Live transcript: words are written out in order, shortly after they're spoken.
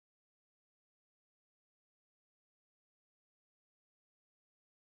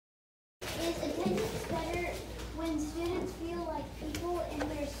when students feel like people in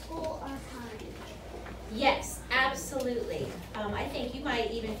their school are kind. Yes, absolutely. I think you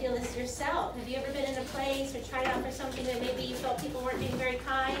might even feel this yourself. Have you ever been in a place or tried out for something that maybe you felt people weren't being very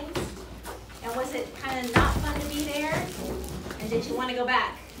kind? And was it kind of not fun to be there? And did you want to go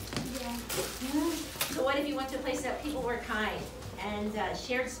back? Yeah. So what if you went to a place that people were kind and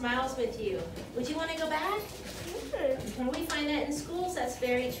shared smiles with you? Would you want to go back? When we find that in schools, that's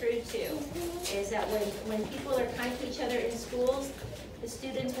very true too. Is that when people are kind to each other in schools, the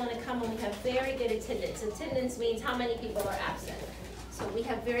students want to come and we have very good attendance. Attendance means how many people are absent. So we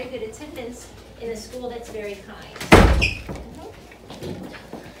have very good attendance in a school that's very kind.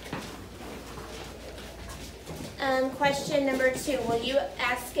 Question number 2. Will you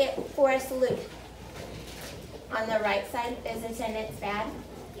ask it for a salute? On the right side, is attendance bad?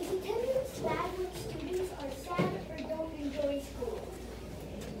 Is attendance bad when students are sad or don't enjoy school?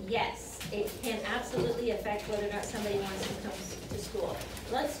 Yes, it can absolutely affect whether or not somebody wants to come to school.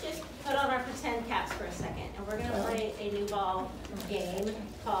 Let's just put on our pretend caps for a second, and we're going to play a new ball game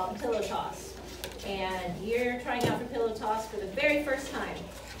called Pillow Toss. And you're trying out for Pillow Toss for the very first time.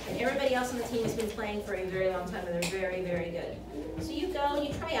 And everybody else on the team has been playing for a very long time, and they're very, very good. So you go,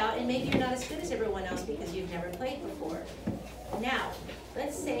 you try out, and maybe you're not as good as everyone else because you've never played before. Now,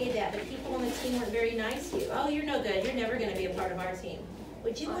 let's say that the people on the team weren't very nice to you. Oh, you're no good. You're never going to be a part of our team.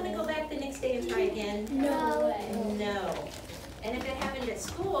 Would you want to go back the next day and try again? No. No. And if it happened at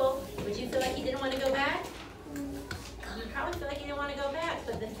school, would you feel like you didn't want to go back? You probably feel like you didn't want to go back.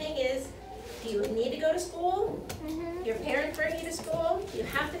 But the thing is, do you need to go to school? Your parents bring you to school? You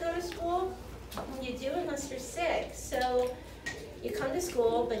have to go to school? You do unless you're sick. So you come to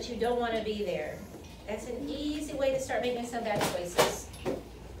school, but you don't want to be there. That's an easy way to start making some bad choices.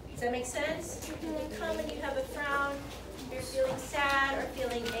 Does that make sense? You come and you have a frown, you're feeling sad or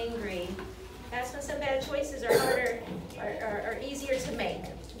feeling angry. That's when some bad choices are harder, are easier to make.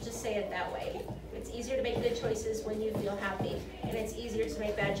 Just say it that way. It's easier to make good choices when you feel happy, and it's easier to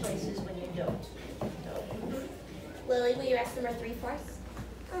make bad choices when you don't. Lily, will you ask number 3 for us?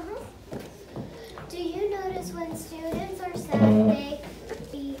 Do you notice when students are sad, they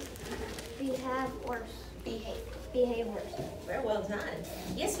behave worse? Very well done.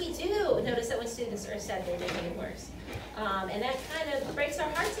 Yes, we do notice that when students are sad, they behave worse. And that kind of breaks our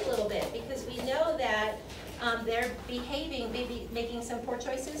hearts a little bit because we know that they're behaving, maybe making some poor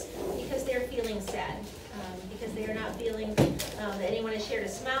choices because they're feeling sad. Because they are not feeling that anyone has shared a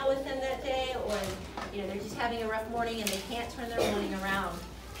smile with them that day, or they're just having a rough morning and they can't turn their morning around.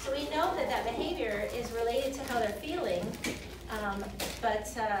 So we know that that behavior is related to how they're feeling,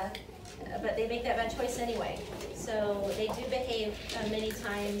 but they make that bad choice anyway. So they do behave many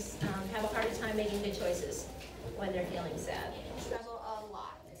times, have a harder time making good choices when they're feeling sad. Struggle a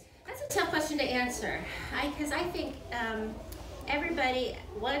lot. That's a tough question to answer, because I think everybody,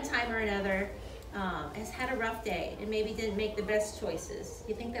 one time or another, has had a rough day and maybe didn't make the best choices.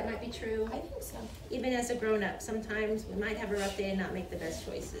 You think that might be true? I think so. Even as a grown-up, sometimes we might have a rough day and not make the best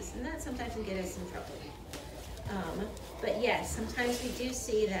choices, and that sometimes can get us in trouble. But yes, sometimes we do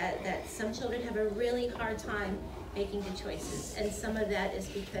see that some children have a really hard time making good choices, and some of that is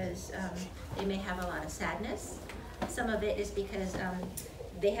because they may have a lot of sadness. Some of it is because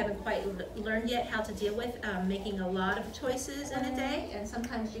they haven't quite learned yet how to deal with making a lot of choices in a day, and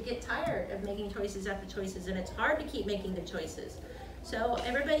sometimes you get tired of making choices after choices, and it's hard to keep making good choices. So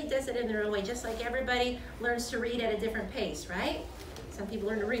everybody does it in their own way, just like everybody learns to read at a different pace, right? Some people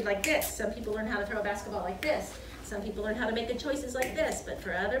learn to read like this, some people learn how to throw a basketball like this, some people learn how to make good choices like this, but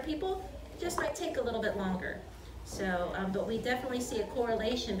for other people, it just might take a little bit longer. So, but we definitely see a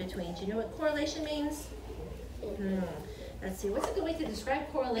correlation between, do you know what correlation means? Let's see, what's a good way to describe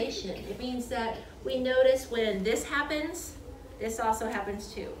correlation? It means that we notice when this happens, this also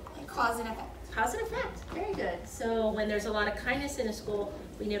happens too. Cause and effect. Cause and effect, very good. So when there's a lot of kindness in a school,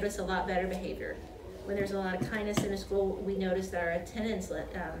 we notice a lot better behavior. When there's a lot of kindness in a school, we notice that our attendance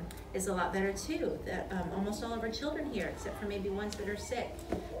is a lot better too. That almost all of our children here, except for maybe ones that are sick.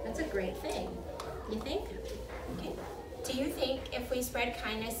 That's a great thing. You think? Okay. Do you think if we spread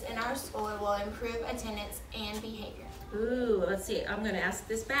kindness in our school, it will improve attendance and behavior? Ooh, let's see. I'm going to ask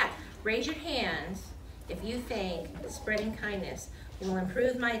this back. Raise your hands if you think spreading kindness will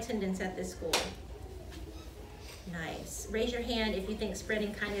improve my attendance at this school. Nice. Raise your hand if you think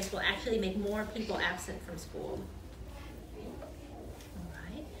spreading kindness will actually make more people absent from school. All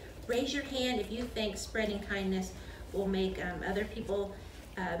right. Raise your hand if you think spreading kindness will make other people,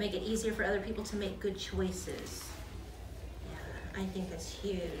 make it easier for other people to make good choices. Yeah, I think that's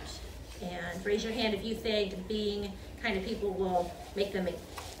huge. And raise your hand if you think being kind to people will make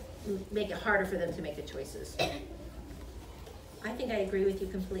it harder for them to make good choices. I think I agree with you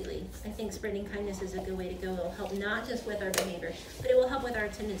completely. I think spreading kindness is a good way to go. It'll help not just with our behavior, but it will help with our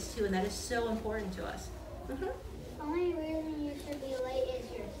attendance too, and that is so important to us. The only reason you should be late is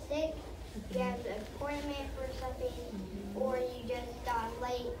you're sick, you have an appointment for something, or you just got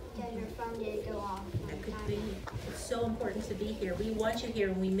late because your phone didn't go off. That could be. It's so important to be here. We want you here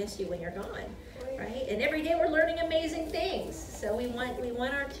and we miss you when you're gone, right? And every day we're learning amazing things. So we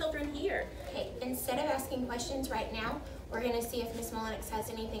want our children here. Okay, instead of asking questions right now, we're gonna see if Miss Mullinix has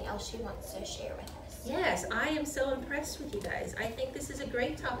anything else she wants to share with us. Yes, I am so impressed with you guys. I think this is a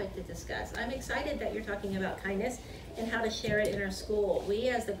great topic to discuss. I'm excited that you're talking about kindness and how to share it in our school. We,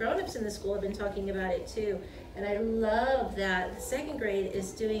 as the grown-ups in the school, have been talking about it too. And I love that the second grade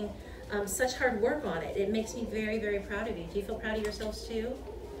is doing such hard work on it. It makes me very, very proud of you. Do you feel proud of yourselves too?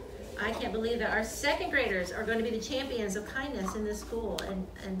 I can't believe that our second graders are going to be the champions of kindness in this school. And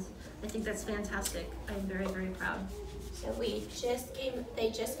I think that's fantastic. I'm very, very proud. So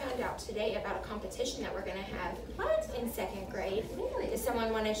they just found out today about a competition that we're gonna have in second grade. Really? Does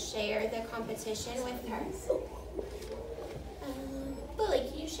someone wanna share the competition with her? Lily,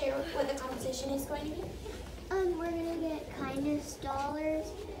 can you share what the competition is going to be? We're gonna get kindness dollars,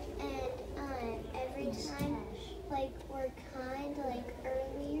 and every time, like, we're kind, like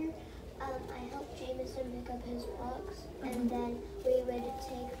earlier, I helped Jameson pick up his books, and then we would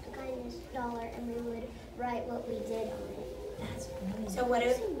take the kindness dollar and we would write what we did on it. That's really So what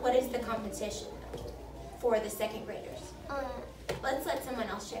is the competition for the second graders? Let's let someone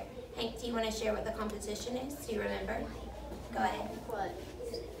else share. Hank, do you want to share what the competition is? Do you remember? Go ahead. What?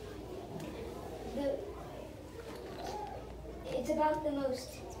 It's about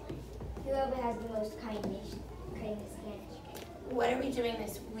whoever has the most kindness cash. What are we doing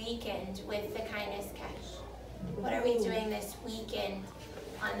this weekend with the kindness cash? What are we doing this weekend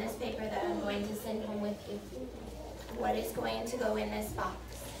on this paper that I'm going to send home with you? What is going to go in this box?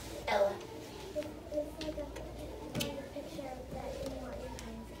 Ella. It's like a picture of that you want your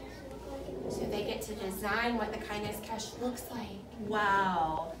kindness cash to look like. So they get to design what the kindness cash looks like.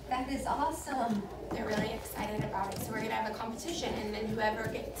 Wow, that is awesome. They're really excited about it. So we're gonna have a competition, and then whoever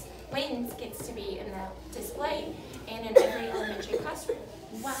wins gets to be in the display and in every elementary classroom.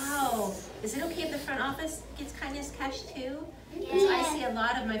 Wow. Is it okay if the front office gets kindness cash too? Because I see a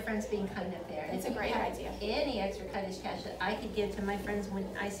lot of my friends being kind up there. And It's if a you great have idea. Any extra kindness cash that I could give to my friends when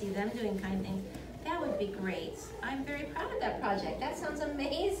I see them doing kind things, that would be great. I'm very proud of that project. That sounds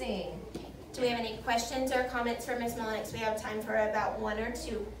amazing. Do we have any questions or comments for Miss Mullinix? We have time for about one or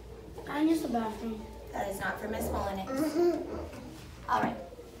two. Kindness about things. That is not for Miss Mullinix. All right.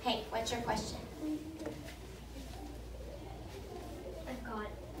 Hank, what's your question? I forgot.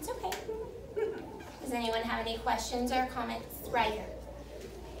 It's okay. Does anyone have any questions or comments? Right here.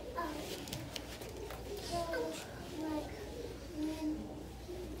 So, like, when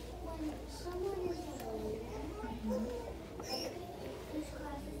someone is a leader, whose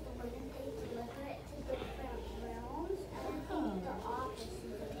class is the one that they deliver it to different realms, and I think the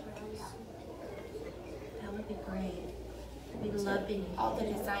opposite of realms. That would be great. We love being All the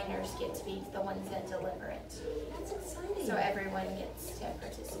designers get to be the ones that deliver it. That's exciting. So everyone gets to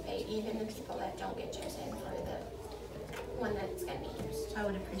participate, even the people that don't get chosen for the one that's going to be used. I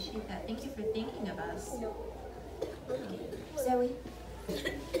would appreciate that. Thank you for thinking of us. Zoe?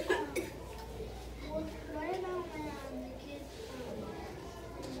 What about when the kids,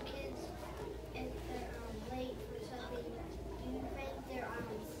 if they're late for something, do you think they're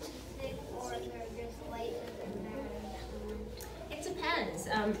sick or they're just late and they're mad at someone? It depends.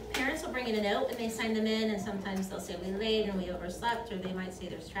 Parents will bring in a note and they sign them in, and sometimes they'll say we late and we overslept, or they might say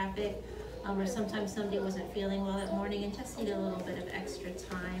there's traffic, or sometimes somebody wasn't feeling well that morning and just needed a little bit of extra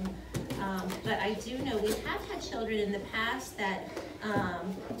time. But I do know we have had children in the past that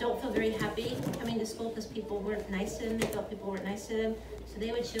don't feel very happy coming to school because people weren't nice to them. They felt people weren't nice to them. So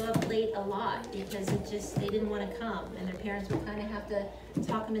they would show up late a lot because they didn't want to come, and their parents would kind of have to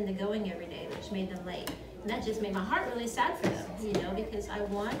talk them into going every day, which made them late. And that just made my heart really sad for them, you know, because I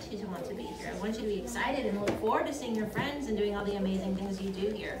want you to want to be here. I want you to be excited and look forward to seeing your friends and doing all the amazing things you do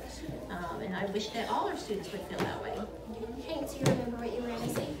here. And I wish that all our students would feel that way. Hank, do you remember what you were going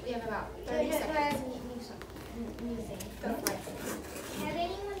to say? We have about 30 seconds. Go for it. Have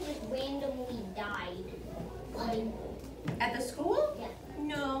anyone just randomly died? At the school? Yeah.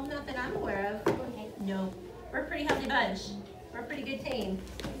 No, not that I'm aware of. Okay. No. We're a pretty healthy bunch. We're a pretty good team.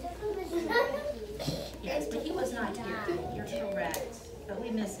 Yes, but he was not here. You're correct. But we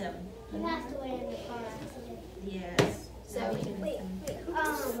miss him. He passed away in the car accident. Yes. So, we do miss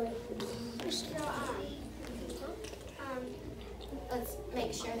him. let's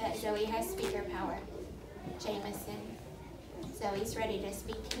make sure that Zoe has speaker power. Jameson. Zoe's ready to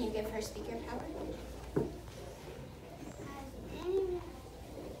speak. Can you give her speaker power?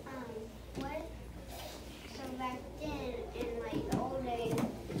 So back then, in like the old days,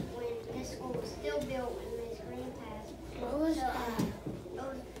 when this school was still built when Miss Green passed, What was it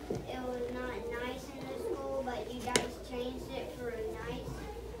was not nice in the school, but you guys changed it for a nice.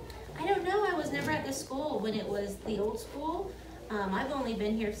 I don't know, I was never at the school when it was the old school. I've only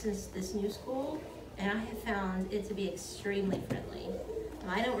been here since this new school, and I have found it to be extremely friendly.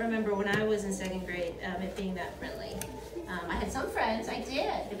 I don't remember when I was in second grade it being that friendly. I had some friends, I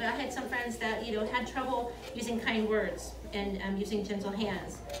did, but I had some friends that, you know, had trouble using kind words and using gentle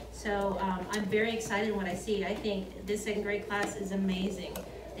hands. So I'm very excited when I see. I think this second grade class is amazing.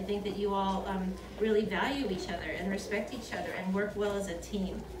 I think that you all really value each other and respect each other and work well as a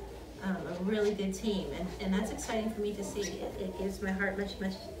team, a really good team. And that's exciting for me to see. It gives my heart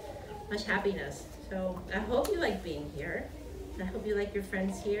much happiness. So I hope you like being here. I hope you like your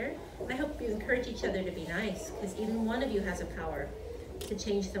friends here. And I hope you encourage each other to be nice, because even one of you has a power to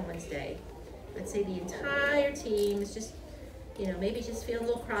change someone's day. Let's say the entire team is just, you know, maybe just feel a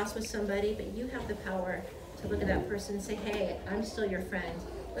little cross with somebody, but you have the power to look at that person and say, hey, I'm still your friend.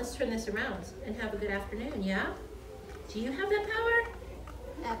 Let's turn this around and have a good afternoon, yeah? Do you have that power?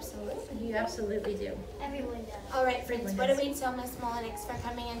 Absolutely. You absolutely do. Everyone does. All right, friends, what do we tell Miss Mullinix for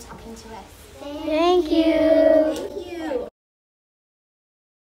coming and talking to us? Thank you. Thank you.